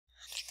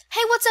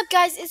Hey, what's up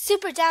guys? It's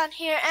Super Down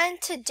here, and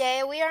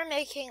today we are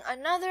making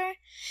another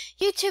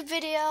YouTube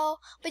video.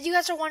 But you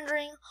guys are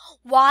wondering,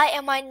 why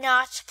am I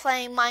not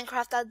playing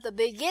Minecraft at the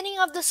beginning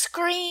of the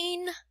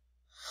screen?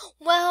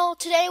 Well,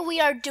 today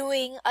we are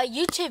doing a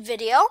YouTube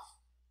video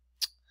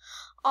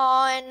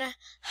on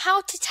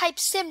how to type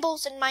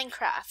symbols in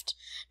Minecraft.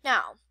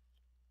 Now,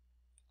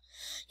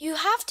 you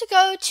have to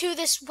go to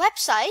this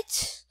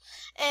website,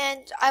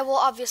 and I will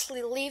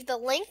obviously leave the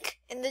link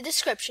in the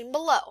description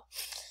below.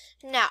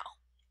 Now,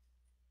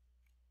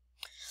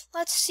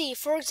 let's see,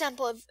 for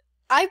example, if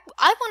I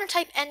want to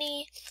type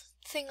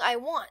anything I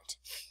want.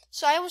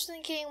 So I was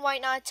thinking, why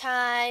not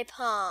type,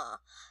 how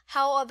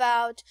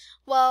about,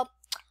 well,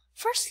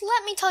 first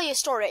let me tell you a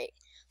story.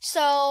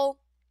 So,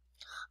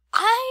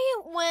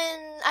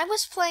 when I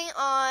was playing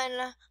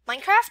on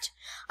Minecraft,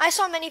 I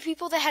saw many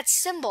people that had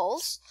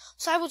symbols,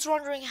 so I was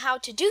wondering how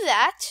to do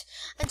that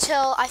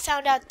until I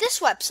found out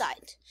this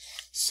website.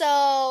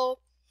 So,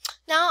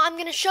 now I'm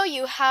going to show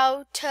you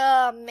how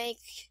to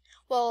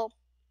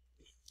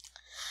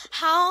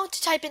how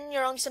to type in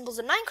your own symbols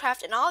in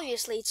Minecraft, and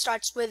obviously it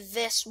starts with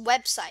this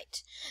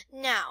website.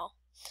 Now,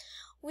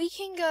 we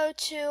can go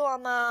to,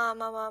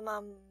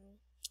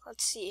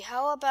 let's see,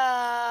 how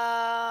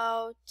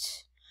about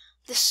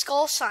the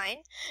skull sign.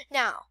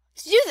 Now,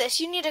 to do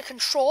this, you need a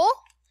control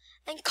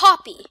and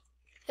copy.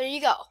 There you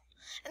go.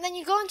 And then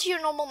you go into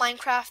your normal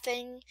Minecraft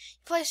thing, you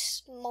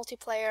place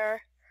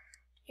multiplayer,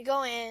 you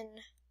go in,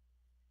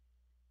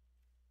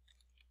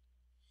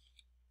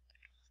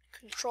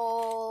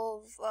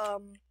 control,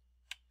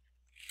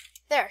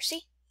 there,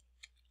 see?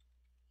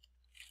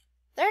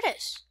 There it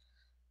is.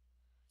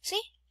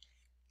 See?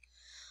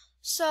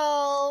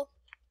 So,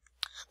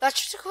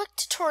 that's just a quick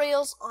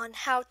tutorials on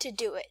how to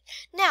do it.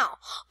 Now,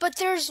 but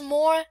there's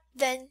more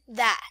than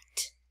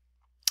that.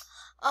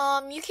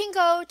 You can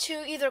go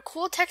to either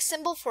cool text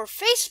symbol for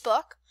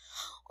Facebook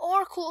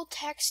or cool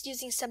text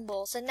using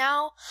symbols. And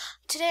now,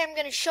 today I'm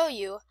going to show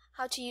you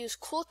how to use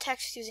cool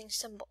text using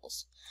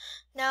symbols.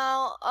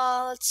 Now,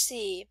 let's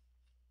see.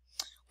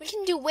 We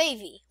can do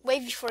wavy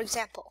for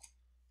example.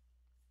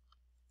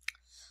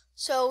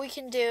 So we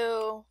can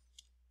do,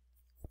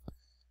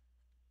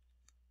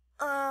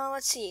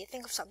 let's see,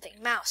 think of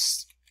something,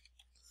 mouse,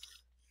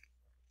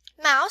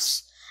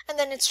 and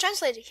then it's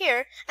translated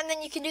here, and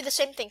then you can do the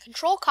same thing,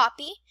 control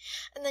copy,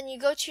 and then you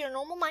go to your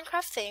normal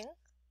Minecraft thing,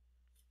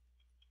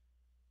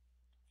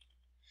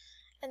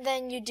 and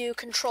then you do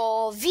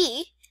control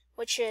V,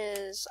 which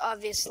is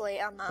obviously,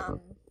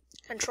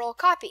 control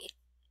copy,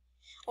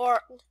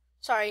 or,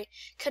 sorry,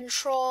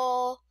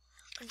 control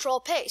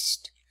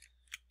paste.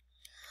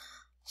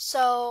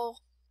 So,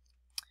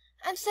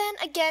 and then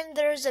again,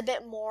 there's a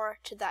bit more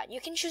to that. You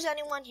can choose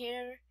anyone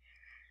here.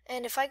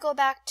 And if I go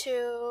back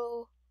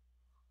to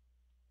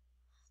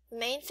the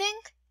main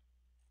thing,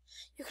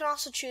 you can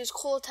also choose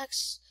cool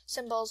text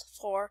symbols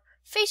for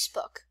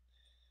Facebook.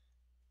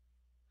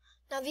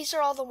 Now, these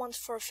are all the ones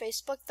for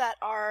Facebook that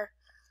are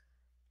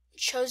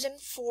chosen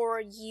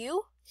for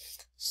you.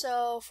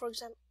 So, for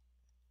example,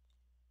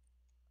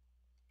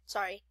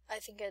 sorry, I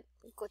think it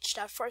glitched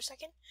out for a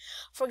second.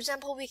 For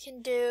example, we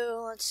can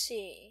do, let's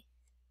see,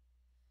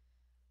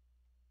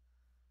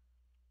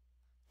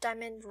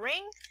 diamond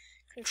ring,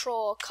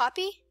 control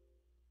copy.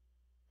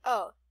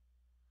 Oh,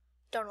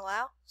 don't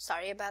allow.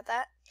 Sorry about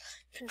that.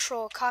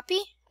 Control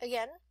copy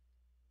again.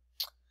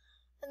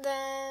 And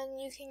then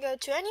you can go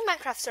to any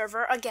Minecraft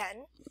server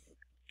again.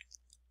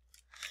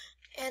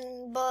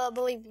 And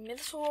believe me,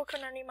 this will work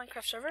on any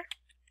Minecraft server.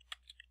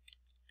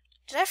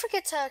 Did I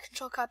forget to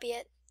control copy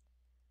it?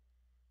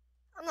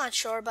 I'm not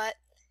sure, but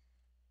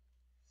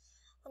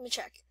let me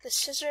check. The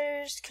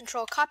scissors,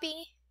 control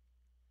copy.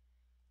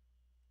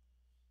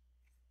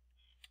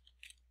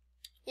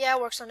 Yeah,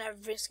 it works on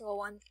every single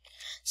one.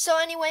 So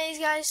anyways,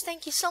 guys,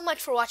 thank you so much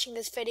for watching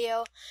this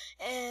video.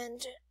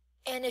 And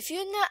if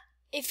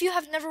you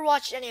have never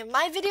watched any of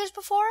my videos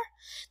before,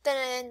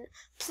 then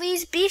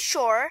please be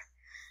sure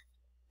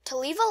to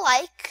leave a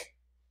like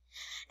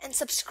and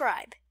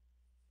subscribe.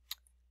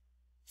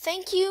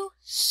 Thank you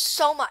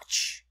so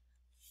much.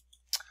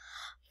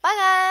 Bye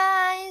guys.